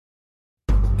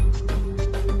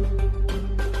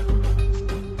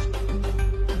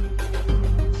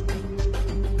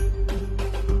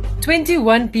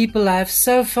21 people have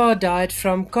so far died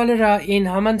from cholera in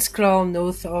Hammanskraal,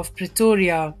 north of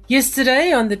Pretoria.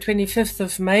 Yesterday, on the 25th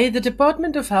of May, the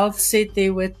Department of Health said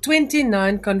there were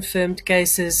 29 confirmed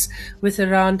cases, with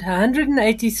around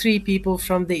 183 people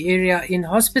from the area in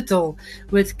hospital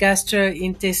with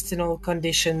gastrointestinal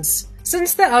conditions.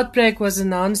 Since the outbreak was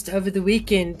announced over the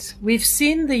weekend, we've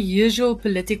seen the usual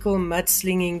political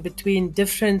mudslinging between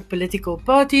different political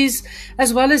parties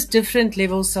as well as different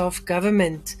levels of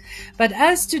government. But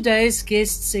as today's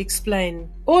guests explain,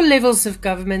 all levels of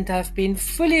government have been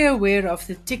fully aware of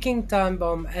the ticking time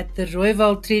bomb at the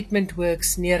Rooiwal treatment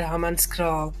works near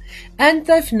Hammanskraal, and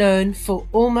they've known for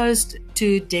almost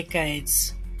 2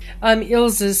 decades. I'm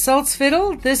Ilse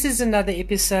Salzveld. This is another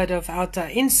episode of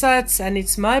OUTA Insights, and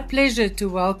it's my pleasure to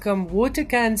welcome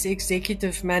Watercan's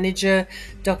Executive Manager,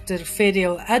 Dr.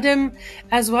 Feriel Adam,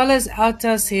 as well as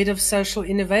OUTA's Head of Social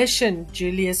Innovation,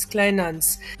 Julius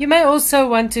Kleinans. You may also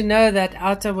want to know that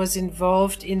OUTA was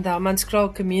involved in the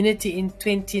Hammanskraal community in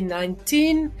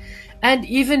 2019 and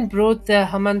even brought the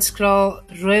Hammanskraal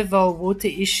Rooiwal water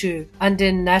issue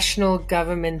under national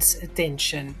government's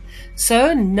attention.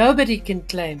 So nobody can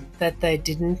claim that they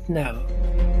didn't know.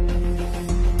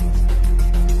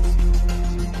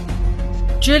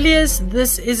 Julius,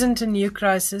 this isn't a new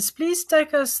crisis. Please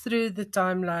take us through the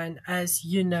timeline as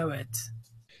you know it.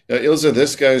 Ilse,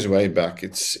 this goes way back.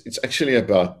 It's actually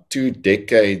about 2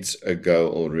 decades ago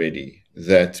already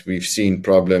that we've seen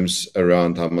problems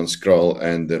around Hammanskraal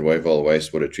and the Rooiwal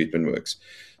wastewater treatment works.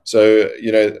 So,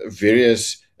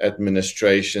 various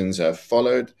administrations have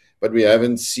followed, but we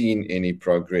haven't seen any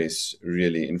progress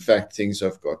really. In fact, things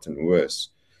have gotten worse.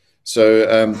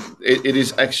 So it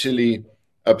is actually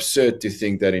absurd to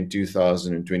think that in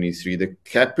 2023, the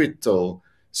capital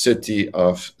city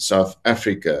of South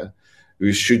Africa,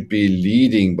 who should be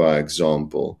leading by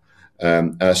example,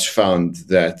 has found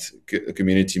that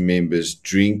community members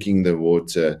drinking the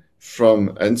water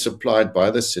from and supplied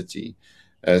by the city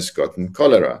has gotten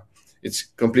cholera. It's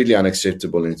completely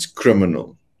unacceptable and it's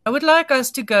criminal. I would like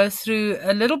us to go through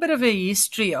a little bit of a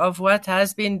history of what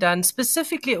has been done,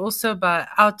 specifically also by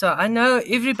OUTA. I know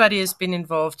everybody has been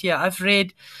involved here. I've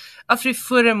read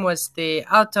AfriForum was there,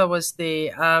 OUTA was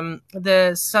there,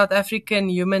 the South African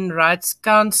Human Rights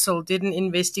Council did an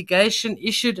investigation,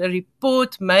 issued a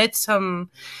report, made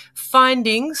some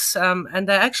findings, and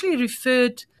they actually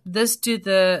referred this to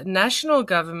the national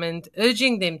government,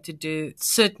 urging them to do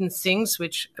certain things,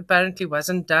 which apparently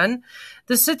wasn't done.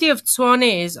 The city of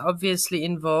Tshwane is obviously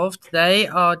involved. They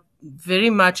are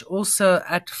very much also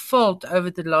at fault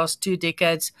over the last 2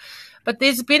 decades. But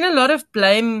there's been a lot of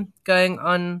blame going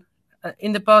on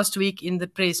in the past week in the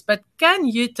press. But can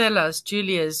you tell us,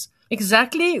 Julius,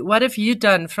 exactly what have you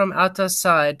done from OUTA's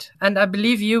side? And I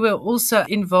believe you were also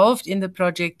involved in the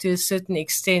project to a certain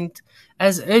extent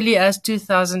as early as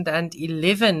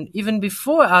 2011, even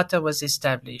before OUTA was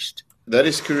established. That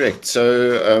is correct.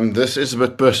 So this is a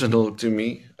bit personal to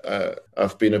me.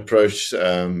 I've been approached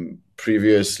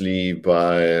previously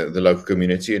by the local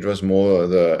community. It was more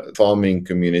the farming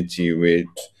community where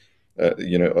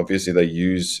obviously they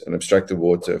use and abstract the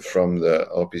water from the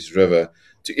Alpies River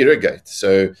to irrigate.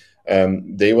 So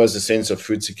there was a sense of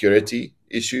food security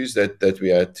issues that we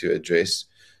had to address,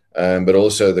 but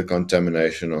also the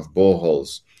contamination of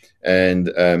boreholes.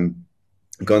 And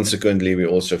consequently, we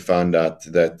also found out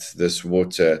that this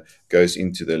water goes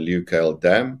into the Leeuwkale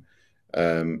Dam,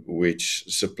 which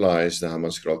supplies the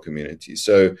Hammanskraal community.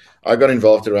 So I got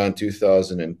involved around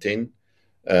 2010,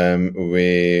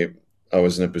 where I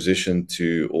was in a position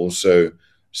to also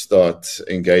start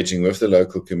engaging with the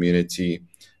local community,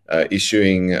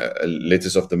 issuing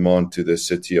letters of demand to the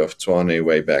city of Tshwane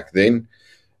way back then,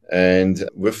 and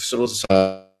with civil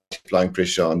society applying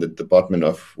pressure on the Department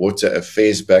of Water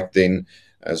Affairs back then,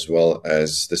 as well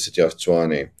as the city of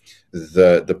Tshwane.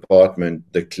 The department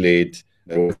declared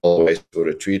the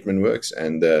wastewater treatment works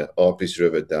and the Alpies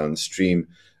River downstream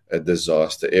a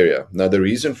disaster area. Now, the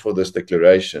reason for this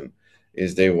declaration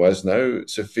is there was no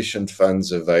sufficient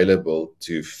funds available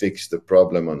to fix the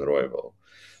problem on Rooiwal.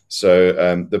 So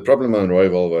the problem on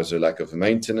Rooiwal was a lack of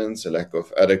maintenance, a lack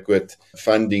of adequate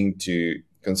funding to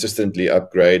consistently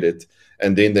upgrade it,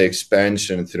 and then the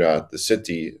expansion throughout the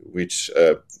city, which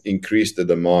increased the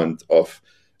demand of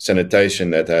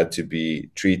sanitation that had to be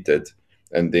treated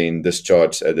and then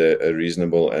discharged at a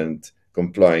reasonable and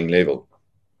complying level.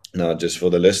 Now, just for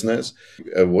the listeners,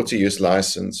 a water use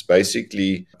license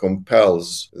basically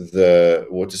compels the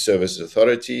Water Services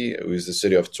Authority, who is the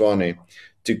city of Tshwane,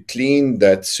 to clean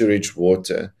that sewage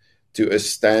water to a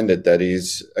standard that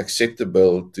is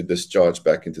acceptable to discharge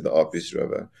back into the Alpies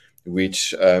River,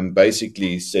 which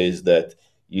basically says that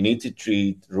you need to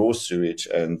treat raw sewage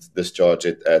and discharge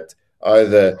it at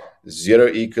either 0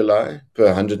 E. coli per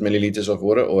 100 milliliters of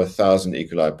water or 1,000 E.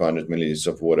 coli per 100 milliliters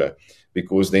of water,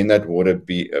 because then that water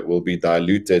will be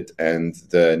diluted, and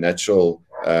the natural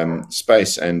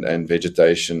space and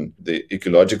vegetation, the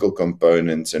ecological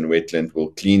components and wetland will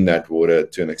clean that water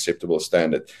to an acceptable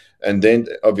standard. And then,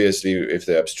 obviously, if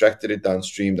they abstracted it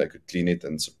downstream, they could clean it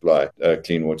and supply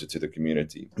clean water to the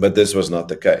community. But this was not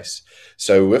the case.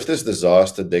 So with this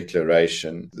disaster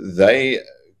declaration, they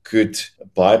could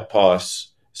bypass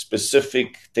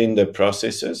specific tender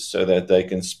processes so that they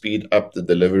can speed up the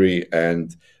delivery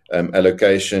and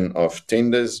allocation of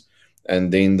tenders,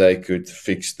 and then they could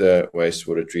fix the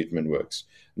wastewater treatment works.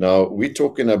 Now, we're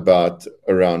talking about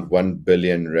around 1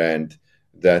 billion rand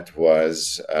that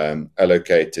was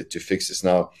allocated to fix this.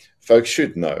 Now, folks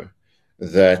should know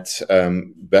that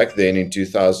back then in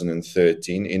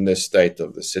 2013, in the State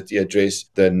of the City address,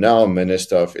 the now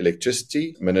Minister of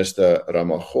Electricity, Minister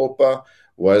Ramaphosa,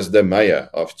 was the mayor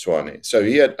of Tshwane. So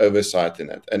he had oversight in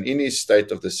it. And in his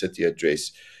State of the City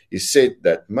address, he said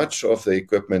that much of the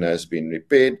equipment has been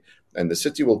repaired, and the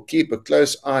city will keep a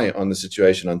close eye on the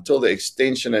situation until the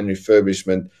extension and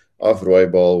refurbishment of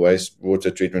Rooibal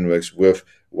wastewater treatment works worth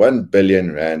 1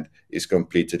 billion rand is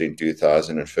completed in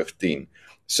 2015.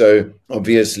 So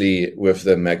obviously, with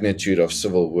the magnitude of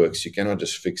civil works, you cannot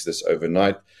just fix this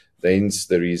overnight. Hence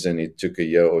the reason it took a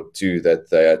year or two that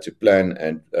they had to plan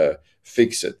and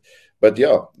fix it. But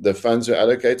yeah, the funds were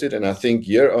allocated, and I think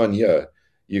year on year,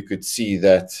 you could see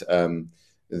that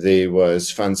there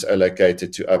was funds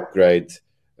allocated to upgrade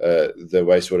the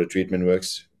wastewater treatment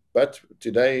works. But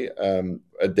today,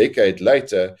 a decade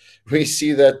later, we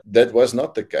see that that was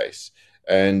not the case.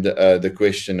 And the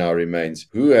question now remains,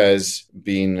 who has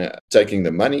been taking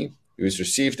the money? Who's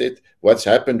received it? What's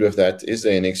happened with that? Is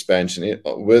there any expansion?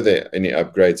 Were there any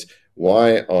upgrades?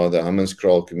 Why are the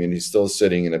Hammanskraal community still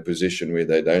sitting in a position where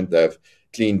they don't have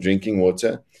clean drinking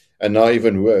water? And now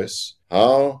even worse,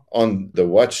 how on the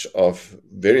watch of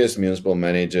various municipal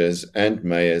managers and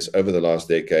mayors over the last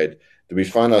decade do we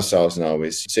find ourselves now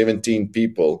where 17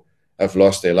 people have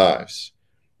lost their lives?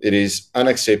 It is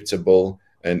unacceptable,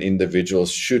 and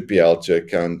individuals should be held to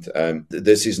account.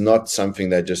 This is not something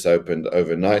that just opened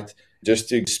overnight. Just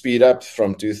to speed up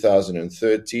from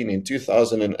 2013, in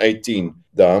 2018,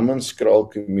 the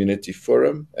Hammanskraal Community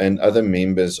Forum and other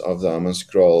members of the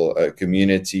Hammanskraal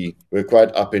community were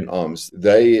quite up in arms.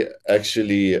 They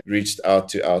actually reached out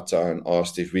to OUTA and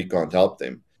asked if we can't help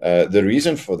them. The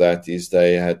reason for that is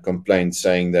they had complaints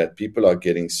saying that people are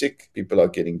getting sick, people are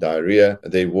getting diarrhea,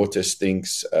 their water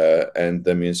stinks, and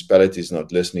the municipality is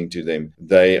not listening to them.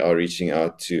 They are reaching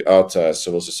out to OUTA,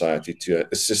 civil society, to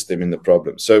assist them in the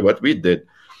problem. So what we did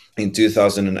in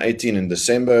 2018 in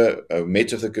December,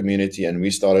 met with the community, and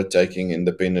we started taking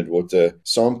independent water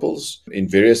samples in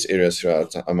various areas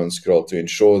throughout Hammanskraal to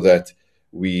ensure that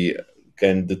we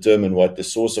can determine what the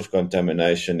source of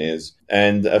contamination is.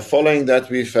 And following that,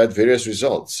 we've had various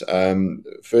results.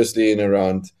 Firstly,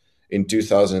 in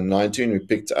 2019, we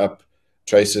picked up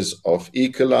traces of E.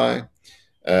 coli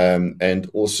and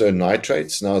also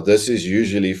nitrates. Now, this is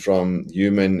usually from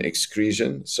human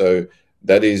excretion, so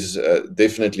that is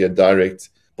definitely a direct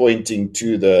pointing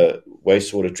to the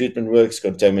wastewater treatment works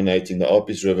contaminating the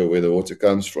Apis River where the water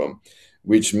comes from,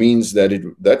 which means that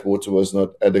that water was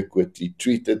not adequately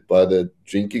treated by the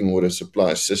drinking water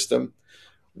supply system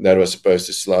that was supposed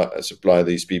to supply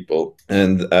these people.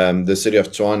 And the city of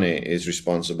Tshwane is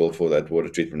responsible for that water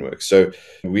treatment work. So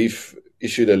we've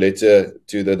issued a letter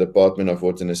to the Department of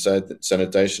Water and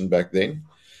Sanitation back then,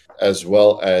 as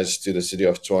well as to the city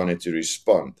of Tshwane to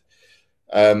respond.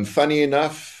 Funny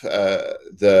enough,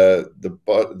 the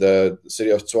city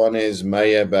of Tshwane's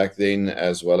mayor back then,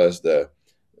 as well as the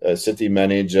city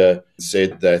manager,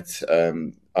 said that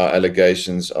our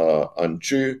allegations are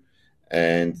untrue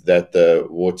and that the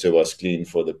water was clean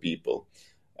for the people.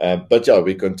 But yeah,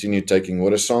 we continued taking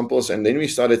water samples, and then we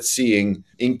started seeing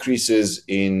increases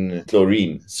in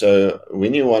chlorine. So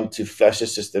when you want to flush a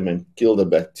system and kill the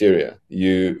bacteria,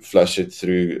 you flush it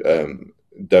through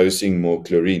dosing more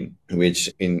chlorine, which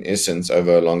in essence,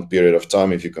 over a long period of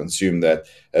time, if you consume that,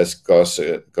 has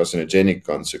carcinogenic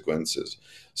consequences.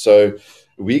 So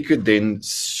we could then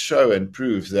show and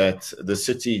prove that the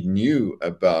city knew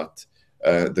about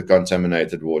the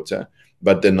contaminated water,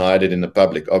 but denied it in the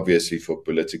public, obviously for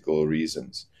political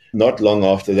reasons. Not long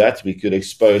after that, we could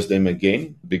expose them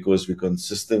again because we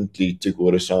consistently took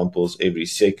water samples every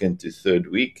second to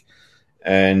third week.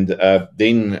 And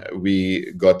then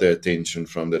we got the attention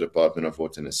from the Department of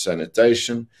Water and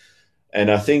Sanitation. And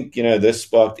I think, this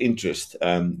sparked interest,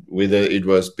 whether it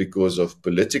was because of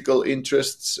political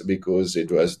interests, because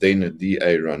it was then a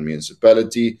DA-run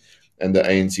municipality and the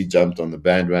ANC jumped on the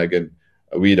bandwagon,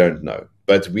 we don't know.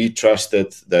 But we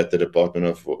trusted that the Department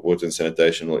of Water and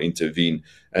Sanitation will intervene.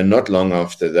 And not long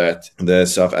after that, the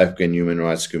South African Human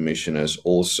Rights Commission has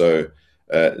also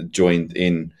joined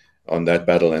in on that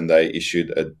battle, and they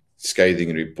issued a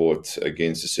scathing report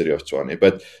against the city of Tshwane.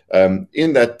 But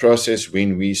in that process,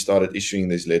 when we started issuing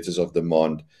these letters of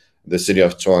demand, the city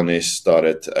of Tshwane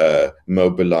started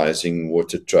mobilizing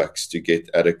water trucks to get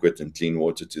adequate and clean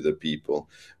water to the people,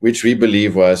 which we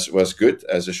believe was good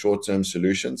as a short-term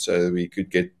solution, so we could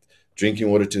get drinking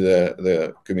water to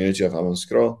the community of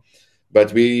Hammanskraal.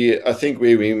 But I think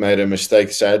we made a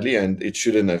mistake, sadly, and it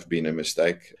shouldn't have been a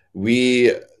mistake.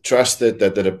 We trusted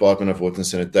that the Department of Water and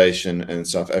Sanitation and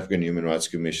South African Human Rights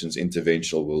Commission's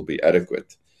intervention will be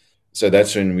adequate. So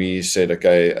that's when we said,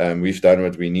 okay, we've done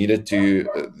what we needed to.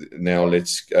 Now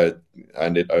let's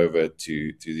hand it over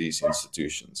to these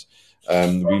institutions.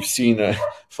 We've seen,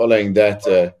 following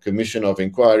that, commission of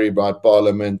inquiry by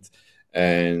Parliament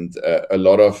and a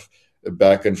lot of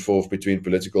back and forth between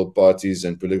political parties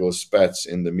and political spats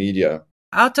in the media.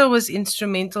 OUTA was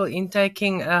instrumental in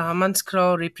taking a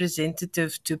Hammanskraal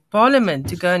representative to Parliament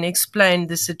to go and explain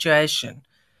the situation.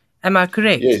 Am I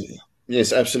correct?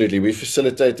 Yes, absolutely. We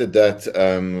facilitated that,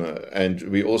 and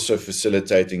we also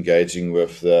facilitate engaging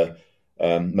with the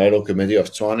Mayoral Committee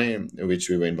of Tshwane, which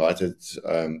we were invited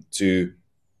to,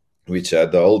 which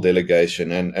had the whole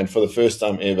delegation. And for the first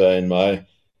time ever in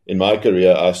my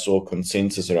career, I saw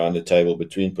consensus around the table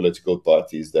between political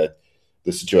parties that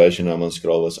the situation in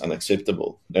Hammanskraal was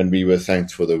unacceptable. And we were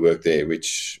thanked for the work there,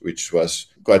 which was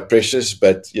quite precious.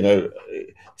 But,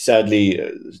 sadly,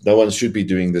 no one should be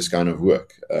doing this kind of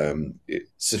work.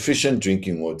 Sufficient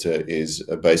drinking water is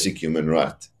a basic human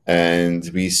right. And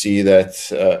we see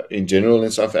that in general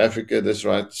in South Africa, this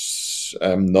right's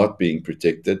not being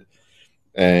protected.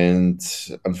 And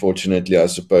unfortunately, I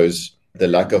suppose the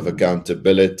lack of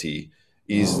accountability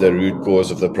is the root cause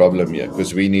of the problem here,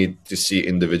 because we need to see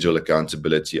individual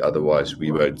accountability. Otherwise, we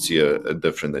won't see a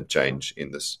different change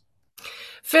in this.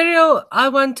 Ferial, I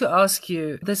want to ask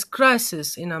you, this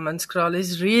crisis in Hammanskraal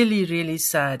is really, really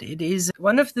sad. It is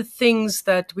one of the things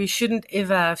that we shouldn't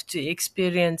ever have to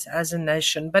experience as a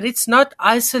nation, but it's not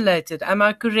isolated. Am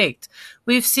I correct?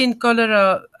 We've seen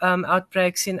cholera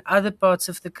outbreaks in other parts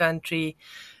of the country,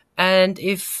 and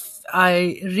if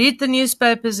I read the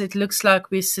newspapers, it looks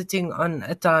like we're sitting on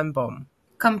a time bomb.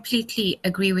 Completely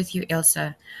agree with you,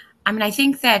 Ilse. I mean, I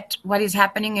think that what is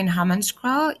happening in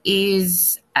Hammanskraal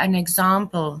is an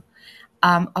example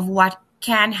of what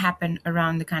can happen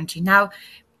around the country. Now,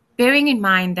 bearing in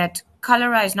mind that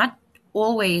cholera is not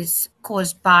always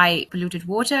caused by polluted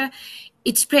water,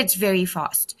 it spreads very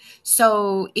fast.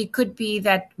 So it could be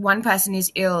that one person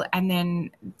is ill and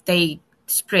then they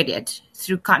spread it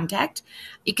through contact.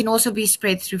 It can also be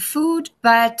spread through food.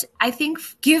 But I think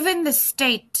given the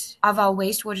state of our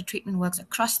wastewater treatment works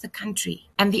across the country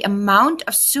and the amount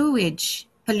of sewage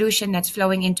pollution that's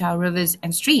flowing into our rivers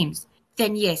and streams,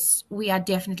 then yes, we are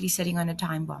definitely sitting on a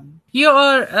time bomb. You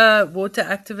are a water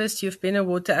activist. You've been a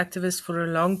water activist for a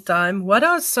long time. What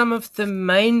are some of the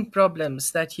main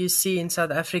problems that you see in South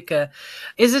Africa?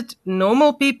 Is it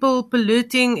normal people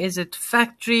polluting? Is it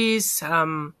factories?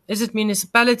 Is it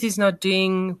municipalities not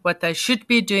doing what they should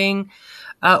be doing?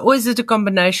 Or is it a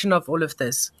combination of all of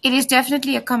this? It is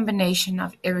definitely a combination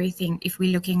of everything if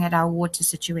we're looking at our water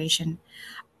situation.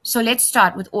 So let's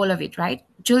start with all of it, right?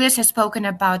 Julius has spoken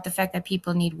about the fact that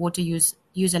people need water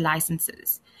user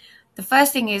licenses. The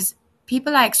first thing is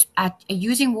people are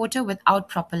using water without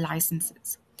proper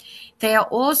licenses. They are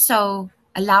also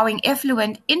allowing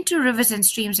effluent into rivers and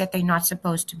streams that they're not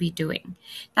supposed to be doing.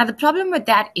 Now, the problem with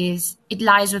that is it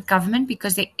lies with government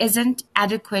because there isn't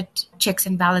adequate checks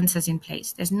and balances in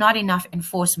place. There's not enough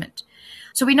enforcement.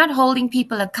 So we're not holding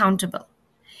people accountable.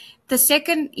 The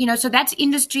second, so that's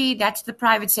industry, that's the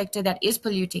private sector that is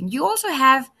polluting. You also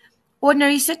have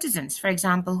ordinary citizens, for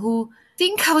example, who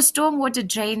think our stormwater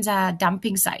drains are a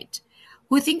dumping site,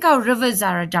 who think our rivers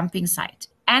are a dumping site.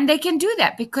 And they can do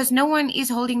that because no one is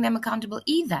holding them accountable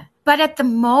either. But at the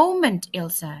moment,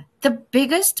 Ilse, the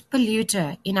biggest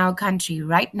polluter in our country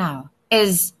right now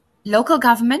is local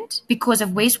government because of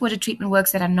wastewater treatment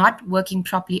works that are not working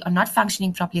properly or not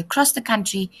functioning properly across the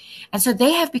country. And so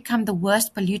they have become the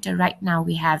worst polluter right now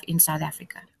we have in South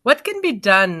Africa. What can be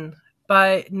done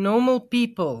by normal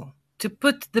people to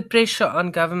put the pressure on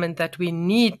government that we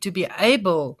need to be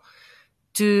able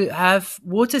to have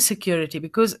water security?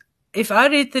 Because if I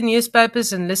read the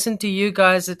newspapers and listen to you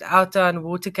guys at OUTA and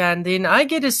WaterCan, then I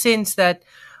get a sense that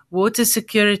water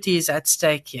security is at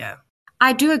stake here.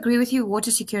 I do agree with you.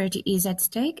 Water security is at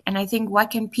stake. And I think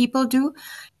what can people do?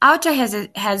 OUTA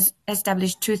has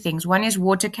established two things. One is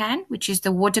WaterCan, which is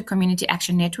the Water Community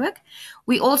Action Network.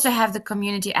 We also have the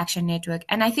Community Action Network.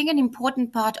 And I think an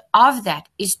important part of that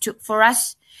is for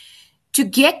us to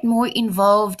get more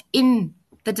involved in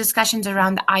the discussions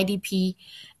around the IDP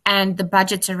and the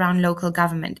budgets around local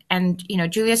government. And,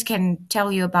 Julius can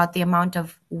tell you about the amount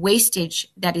of wastage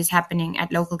that is happening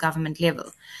at local government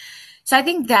level. So I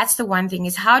think that's the one thing,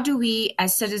 is how do we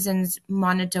as citizens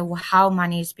monitor how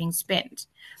money is being spent?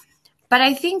 But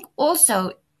I think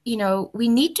also, we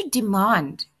need to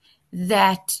demand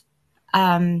that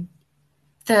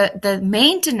the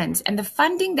maintenance and the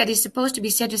funding that is supposed to be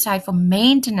set aside for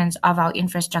maintenance of our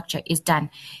infrastructure is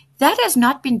done. That has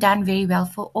not been done very well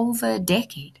for over a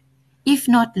decade, if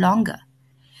not longer.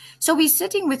 So we're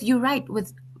sitting with, you're right,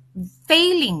 with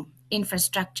failing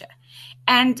infrastructure.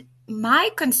 And my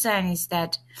concern is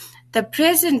that the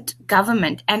present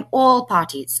government and all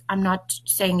parties, I'm not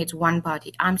saying it's one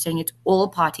party, I'm saying it's all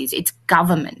parties, it's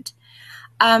government,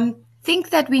 think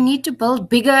that we need to build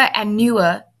bigger and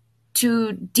newer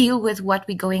to deal with what's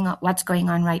going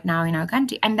on right now in our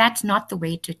country. And that's not the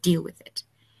way to deal with it.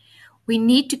 We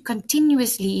need to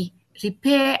continuously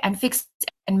repair and fix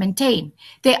and maintain.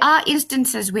 There are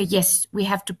instances where, yes, we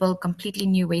have to build completely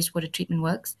new wastewater treatment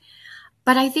works.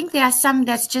 But I think there are some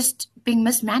that's just being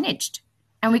mismanaged,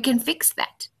 and we can fix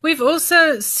that. We've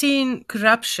also seen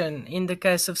corruption in the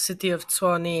case of City of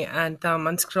Tshwane and the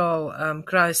Hammanskraal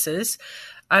crisis.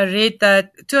 I read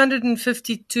that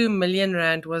 252 million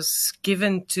rand was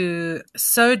given to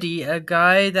Sodi, a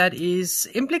guy that is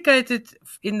implicated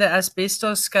in the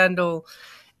asbestos scandal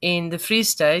in the Free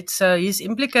State. So he's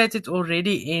implicated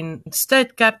already in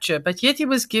state capture, but yet he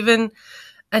was given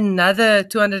another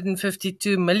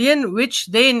 252 million, which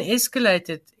then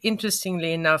escalated,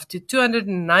 interestingly enough, to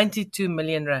 292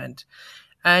 million rand.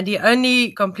 And he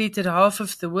only completed half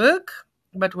of the work,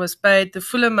 but was paid the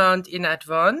full amount in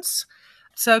advance.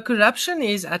 So corruption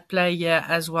is at play here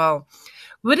as well.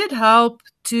 Would it help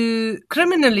to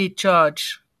criminally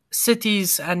charge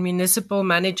cities and municipal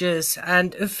managers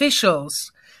and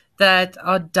officials that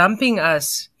are dumping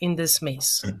us in this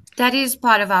mess? That is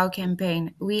part of our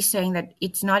campaign. We're saying that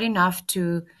it's not enough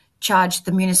to charge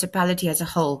the municipality as a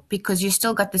whole, because you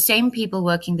still got the same people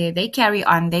working there. They carry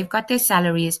on. They've got their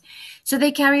salaries. So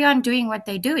they carry on doing what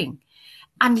they're doing.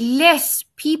 Unless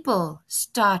people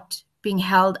start being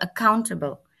held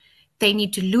accountable, they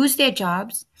need to lose their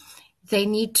jobs. They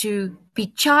need to be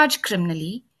charged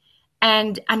criminally.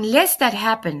 And unless that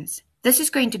happens, this is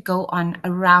going to go on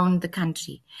around the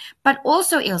country. But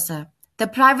also, Ilse, the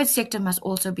private sector must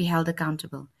also be held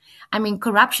accountable. I mean,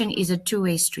 corruption is a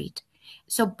two-way street.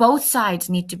 So both sides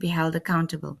need to be held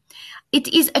accountable. It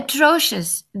is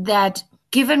atrocious that,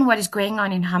 given what is going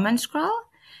on in Hammanskraal,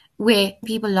 where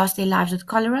people lost their lives with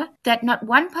cholera, that not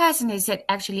one person has said,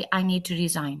 actually, I need to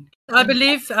resign. I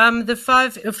believe the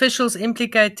 5 officials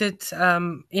implicated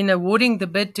in awarding the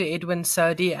bid to Edwin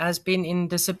Sodi has been in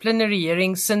disciplinary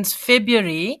hearings since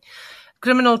February.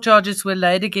 Criminal charges were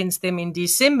laid against them in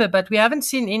December, but we haven't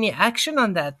seen any action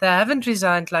on that. They haven't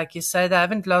resigned, like you say. They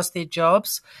haven't lost their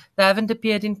jobs. They haven't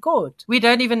appeared in court. We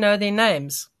don't even know their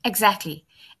names. Exactly.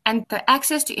 And the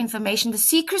access to information, the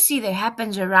secrecy that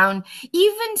happens around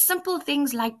even simple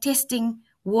things like testing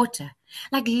water.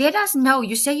 Like, let us know.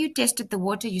 You say you tested the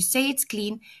water. You say it's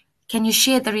clean. Can you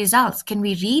share the results? Can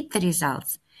we read the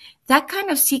results? That kind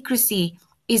of secrecy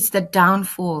is the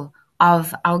downfall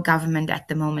of our government at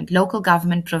the moment, local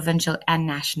government, provincial and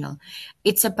national.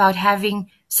 It's about having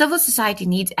civil society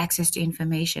needs access to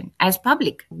information. As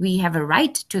public, we have a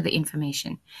right to the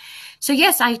information. So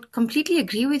yes, I completely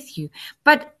agree with you.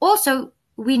 But also,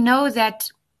 we know that,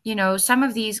 some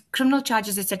of these criminal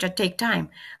charges, etc., take time,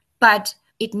 but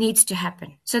it needs to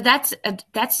happen. So that's a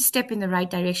step in the right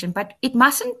direction. But it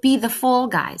mustn't be the fall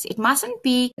guys. It mustn't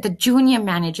be the junior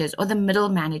managers or the middle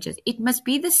managers. It must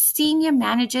be the senior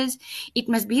managers. It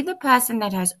must be the person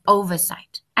that has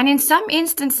oversight. And in some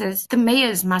instances, the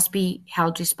mayors must be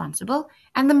held responsible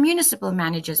and the municipal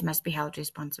managers must be held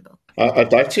responsible.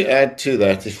 I'd like to add to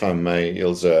that, if I may,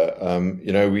 Ilse.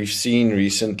 We've seen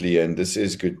recently, and this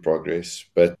is good progress,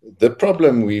 but the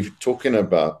problem we're talking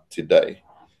about today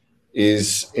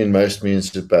is in most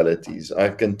municipalities. I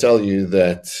can tell you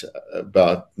that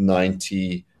about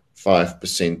 95%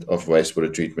 of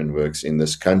wastewater treatment works in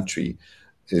this country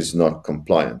is not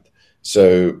compliant.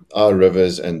 So our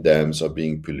rivers and dams are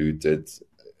being polluted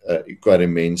quite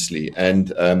immensely.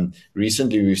 And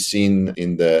recently we've seen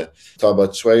in the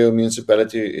Tabatswayo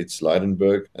municipality, it's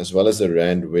Leidenburg, as well as the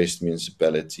Rand West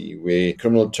municipality, where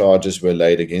criminal charges were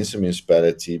laid against the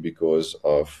municipality because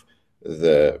of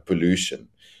the pollution.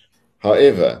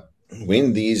 However,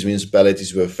 when these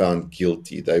municipalities were found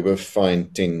guilty, they were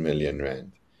fined 10 million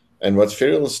rand. And what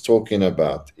Ferrell's talking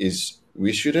about is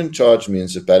we shouldn't charge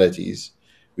municipalities.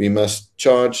 We must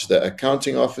charge the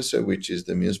accounting officer, which is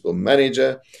the municipal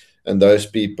manager, and those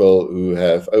people who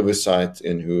have oversight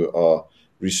and who are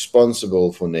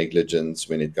responsible for negligence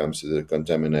when it comes to the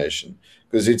contamination.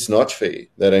 Because it's not fair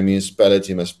that a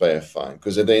municipality must pay a fine,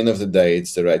 because at the end of the day,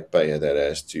 it's the ratepayer that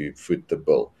has to foot the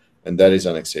bill. And that is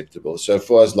unacceptable. So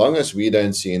for as long as we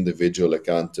don't see individual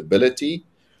accountability,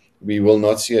 we will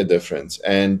not see a difference.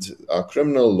 And our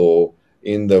criminal law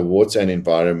in the water and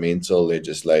environmental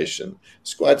legislation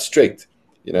is quite strict.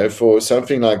 You know, for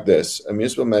something like this, a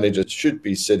municipal manager should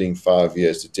be sitting 5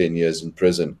 years to 10 years in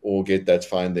prison or get that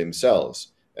fine themselves.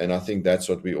 And I think that's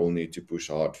what we all need to push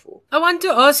hard for. I want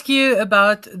to ask you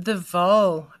about the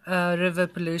Vaal river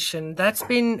pollution. That's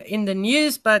been in the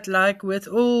news, but like with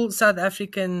all South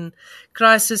African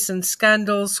crises and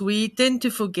scandals, we tend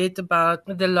to forget about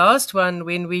the last one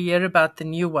when we hear about the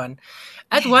new one.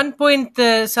 At one point,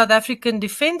 the South African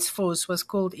Defence Force was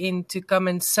called in to come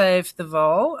and save the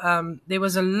Vaal. There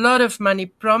was a lot of money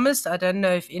promised. I don't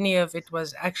know if any of it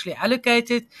was actually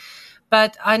allocated.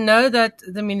 But I know that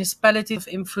the municipality of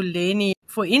Mfuleni,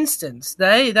 for instance,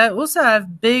 they also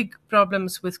have big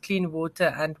problems with clean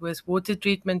water and with water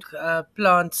treatment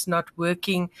plants not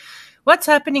working. What's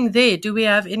happening there? Do we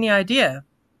have any idea?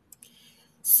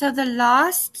 So the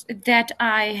last that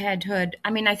I had heard,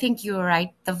 I mean, I think you're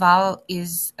right. The Vaal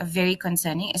is very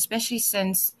concerning, especially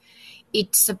since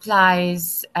it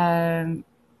supplies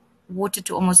water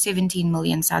to almost 17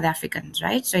 million South Africans,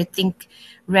 right? So I think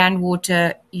Rand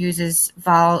Water uses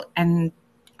Vaal, and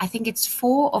I think it's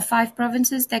 4 or 5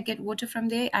 provinces that get water from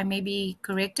there. I may be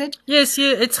corrected. Yes,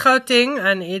 yeah, it's Gauteng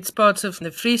and it's parts of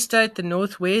the Free State, the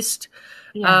Northwest.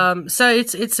 Yeah. So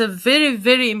it's a very,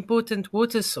 very important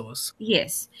water source.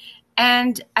 Yes.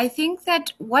 And I think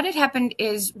that what had happened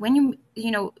is when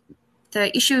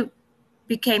the issue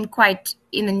became quite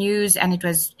in the news and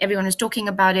everyone was talking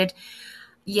about it.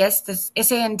 Yes, the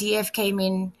SANDF came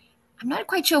in. I'm not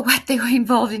quite sure what they were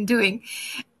involved in doing.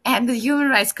 And the Human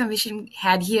Rights Commission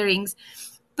had hearings.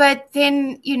 But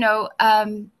then,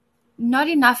 not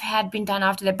enough had been done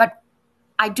after that. But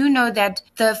I do know that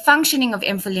the functioning of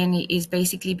Mfuleni is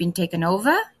basically been taken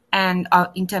over and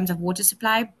in terms of water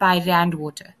supply by Rand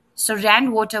Water. So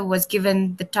Rand Water was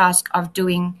given the task of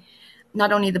doing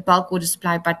not only the bulk water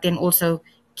supply, but then also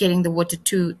getting the water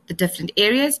to the different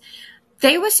areas.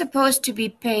 They were supposed to be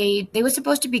paid. They were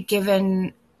supposed to be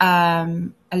given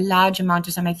a large amount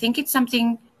of something. I think it's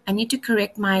something. I need to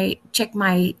check my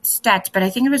stats, but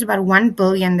I think it was about 1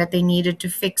 billion that they needed to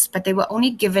fix, but they were only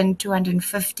given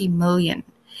 250 million.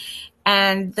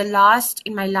 And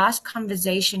in my last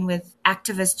conversation with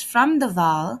activists from the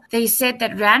Vaal, they said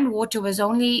that Rand Water was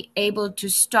only able to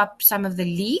stop some of the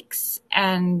leaks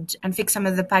and fix some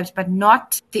of the pipes, but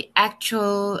not the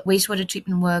actual wastewater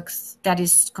treatment works that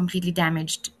is completely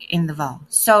damaged in the Vaal.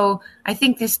 So I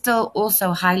think there's still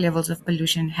also high levels of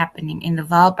pollution happening in the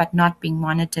Vaal, but not being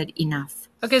monitored enough.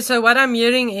 Okay, so what I'm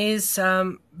hearing is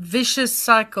vicious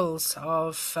cycles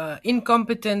of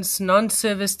incompetence,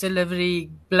 non-service delivery,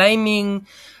 blaming,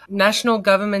 national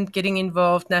government getting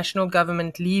involved, national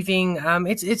government leaving.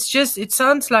 It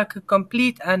sounds like a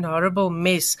complete and horrible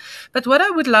mess. But what I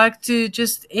would like to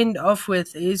just end off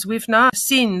with is we've now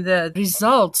seen the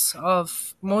results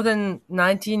of more than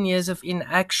 19 years of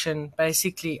inaction,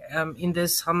 basically, in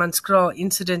this Hammanskraal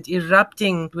incident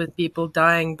erupting with people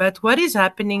dying. But what is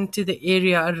happening to the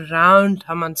area around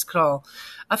Hammanskraal?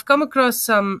 I've come across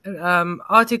some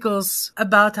articles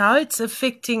about how it's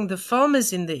affecting the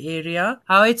farmers in the area,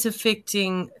 how it's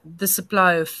affecting the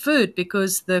supply of food,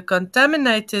 because the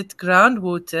contaminated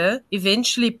groundwater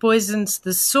eventually poisons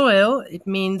the soil. It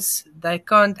means they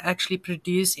can't actually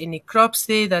produce any crops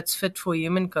there that's fit for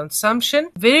human consumption.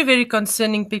 Very, very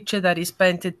concerning picture that is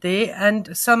painted there,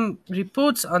 and some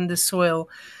reports on the soil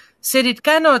said it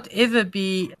cannot ever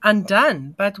be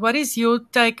undone. But what is your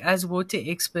take as water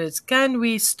experts? Can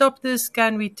we stop this?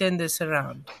 Can we turn this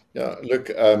around? Yeah, look,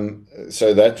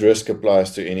 so that risk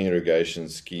applies to any irrigation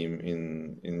scheme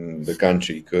in the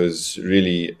country, because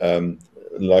really,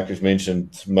 like we've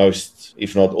mentioned, most,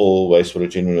 if not all, wastewater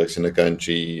treatment works in the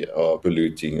country are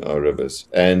polluting our rivers.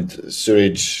 And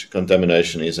sewage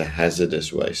contamination is a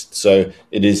hazardous waste. So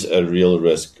it is a real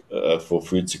risk for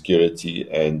food security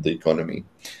and the economy.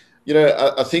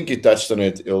 I think you touched on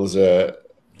it, Ilse.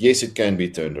 Yes, it can be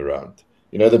turned around.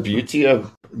 The beauty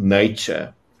of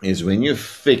nature is when you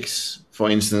fix, for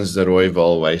instance, the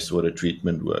Rooiwal wastewater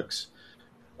treatment works,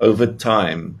 over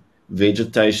time,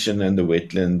 vegetation and the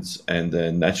wetlands and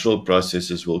the natural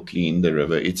processes will clean the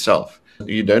river itself.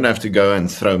 You don't have to go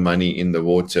and throw money in the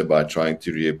water by trying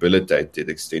to rehabilitate it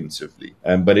extensively.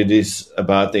 But it is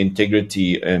about the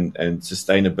integrity and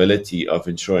sustainability of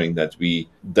ensuring that we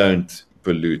don't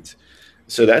pollute.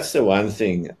 So that's the one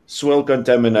thing. Soil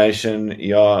contamination,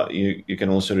 yeah, you can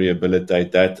also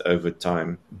rehabilitate that over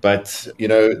time. But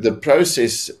the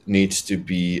process needs to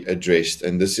be addressed,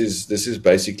 and this is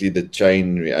basically the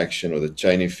chain reaction or the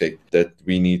chain effect that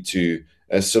we need to,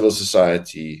 as civil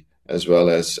society, as well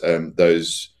as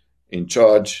those in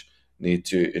charge, need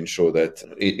to ensure that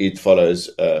it follows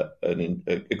a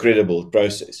credible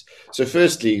process. So,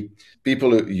 firstly,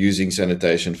 people using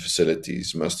sanitation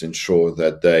facilities must ensure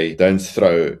that they don't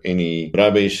throw any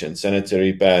rubbish and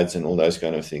sanitary pads and all those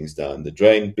kind of things down the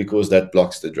drain, because that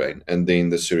blocks the drain, and then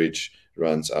the sewage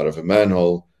runs out of a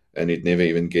manhole and it never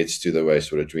even gets to the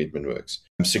wastewater treatment works.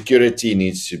 Security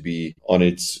needs to be on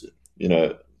its,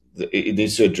 it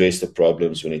needs to address the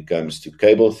problems when it comes to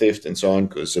cable theft and so on,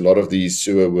 because a lot of these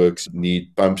sewer works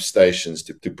need pump stations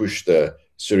to push the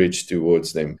sewage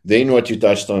towards them. Then what you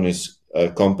touched on is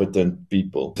competent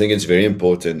people. I think it's very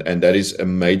important, and that is a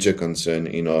major concern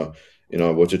in our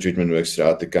water treatment works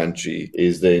throughout the country,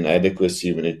 is the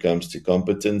inadequacy when it comes to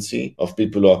competency of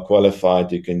people who are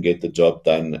qualified, who can get the job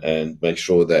done and make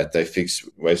sure that they fix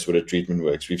wastewater treatment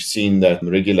works. We've seen that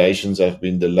regulations have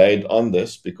been delayed on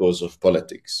this because of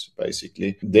politics,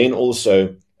 basically. Then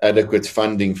also adequate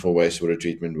funding for wastewater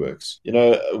treatment works.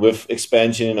 With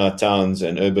expansion in our towns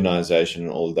and urbanization and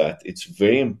all that, it's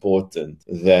very important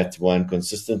that one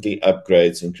consistently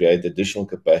upgrades and create additional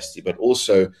capacity, but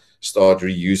also start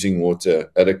reusing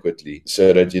water adequately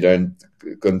so that you don't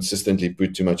consistently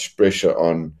put too much pressure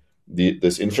on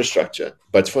this infrastructure.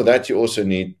 But for that, you also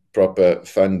need proper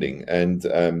funding. And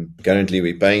currently,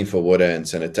 we're paying for water and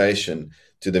sanitation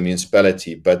to the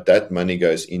municipality, but that money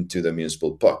goes into the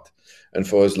municipal pot. And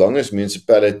for as long as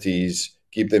municipalities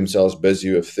keep themselves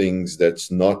busy with things that's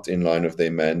not in line with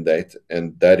their mandate,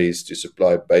 and that is to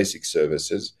supply basic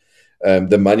services,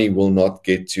 the money will not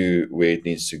get to where it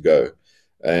needs to go.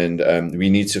 And we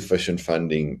need sufficient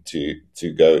funding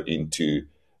to go into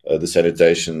the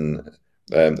sanitation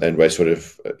and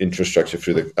wastewater infrastructure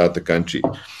throughout the country.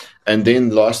 And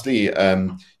then lastly,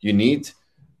 you need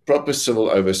proper civil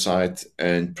oversight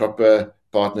and proper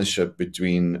partnership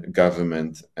between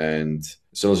government and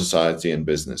civil society and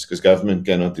business, because government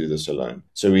cannot do this alone.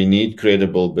 So we need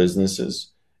credible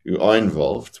businesses who are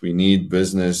involved. We need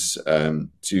business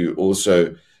to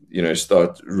also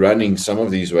start running some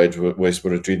of these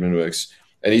wastewater treatment works.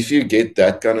 And if you get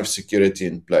that kind of security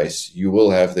in place, you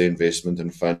will have the investment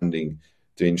and funding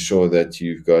to ensure that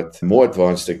you've got more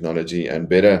advanced technology and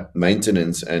better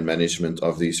maintenance and management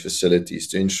of these facilities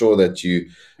to ensure that you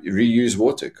reuse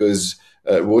water, because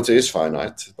water is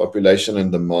finite, population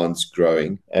and demand's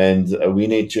growing, and we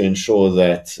need to ensure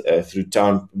that through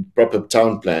proper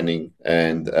town planning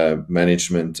and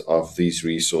management of these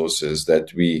resources,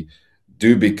 that we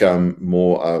do become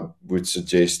more, I would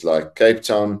suggest, like Cape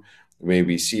Town, where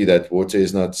we see that water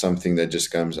is not something that just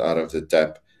comes out of the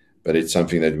tap, but it's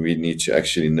something that we need to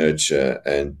actually nurture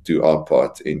and do our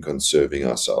part in conserving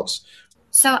ourselves.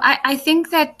 So I think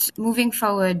that moving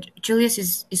forward,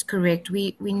 Julius is correct.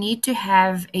 We need to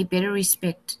have a better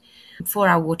respect for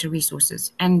our water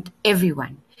resources and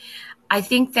everyone. I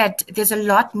think that there's a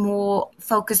lot more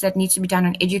focus that needs to be done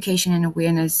on education and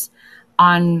awareness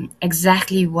on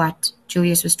exactly what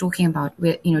Julius was talking about,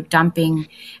 with dumping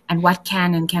and what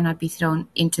can and cannot be thrown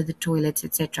into the toilets,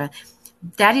 etc.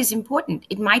 That is important.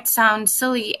 It might sound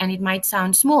silly and it might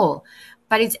sound small,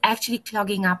 but it's actually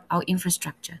clogging up our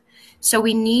infrastructure. So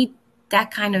we need that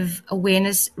kind of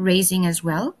awareness raising as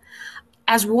well.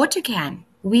 As WaterCan,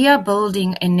 we are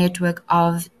building a network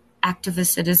of activist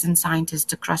citizen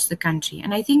scientists across the country.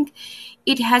 And I think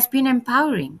it has been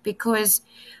empowering, because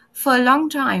for a long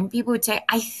time, people would say,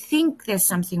 I think there's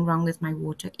something wrong with my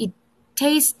water. It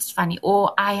tastes funny,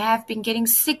 or I have been getting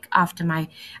sick after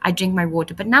I drink my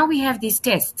water. But now we have these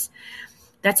tests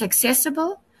that's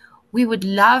accessible. We would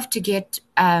love to get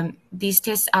these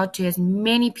tests out to as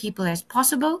many people as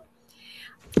possible.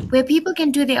 where people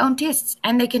can do their own tests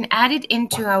and they can add it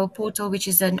into our portal, which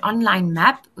is an online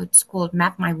map. It's called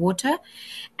Map My Water,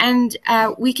 and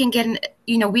we can get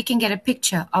a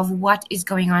picture of what is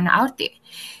going on out there.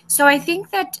 So I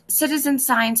think that citizen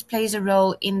science plays a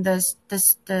role in in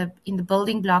the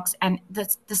building blocks and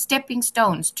the stepping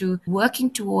stones to working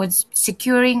towards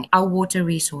securing our water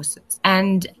resources.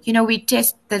 And we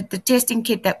test the testing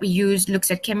kit that we use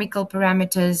looks at chemical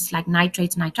parameters like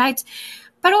nitrites,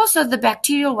 but also the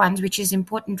bacterial ones, which is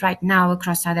important right now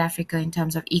across South Africa in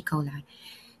terms of E. coli.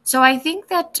 So I think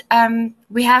that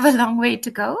we have a long way to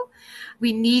go.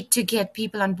 We need to get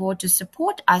people on board to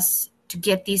support us to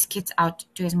get these kits out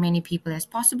to as many people as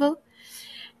possible.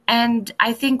 And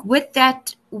I think with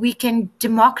that, we can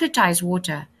democratize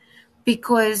water,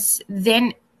 because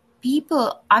then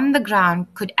people on the ground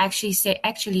could actually say,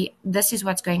 actually, this is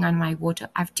what's going on in my water.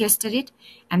 I've tested it,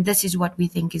 and this is what we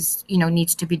think is,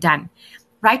 needs to be done.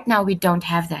 Right now, we don't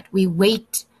have that. We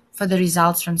wait for the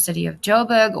results from City of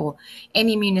Joburg or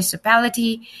any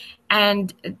municipality,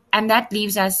 and that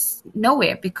leaves us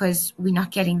nowhere because we're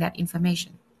not getting that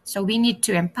information. So we need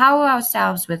to empower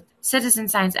ourselves with citizen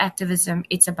science activism.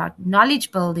 It's about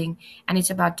knowledge building, and it's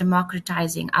about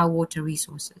democratizing our water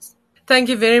resources. Thank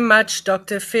you very much,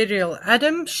 Dr. Ferial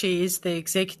Adam. She is the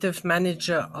Executive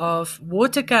Manager of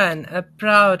WaterCan, a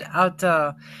proud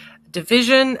OUTA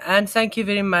division. And thank you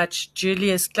very much,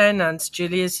 Julius Kleinans.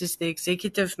 Julius is the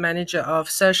Executive Manager of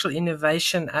Social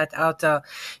Innovation at OUTA.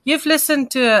 You've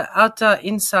listened to a OUTA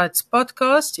Insights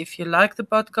podcast. If you like the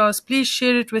podcast, please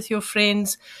share it with your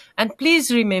friends. And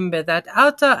please remember that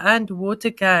OUTA and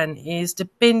WaterCan is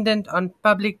dependent on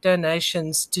public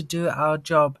donations to do our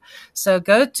job. So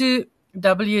go to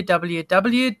www.outa.co.za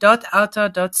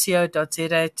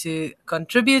to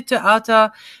contribute to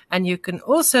OUTA, and you can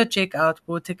also check out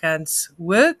WaterCan's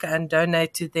work and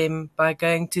donate to them by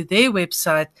going to their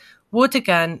website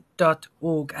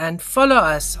watercan.org and follow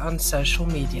us on social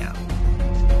media.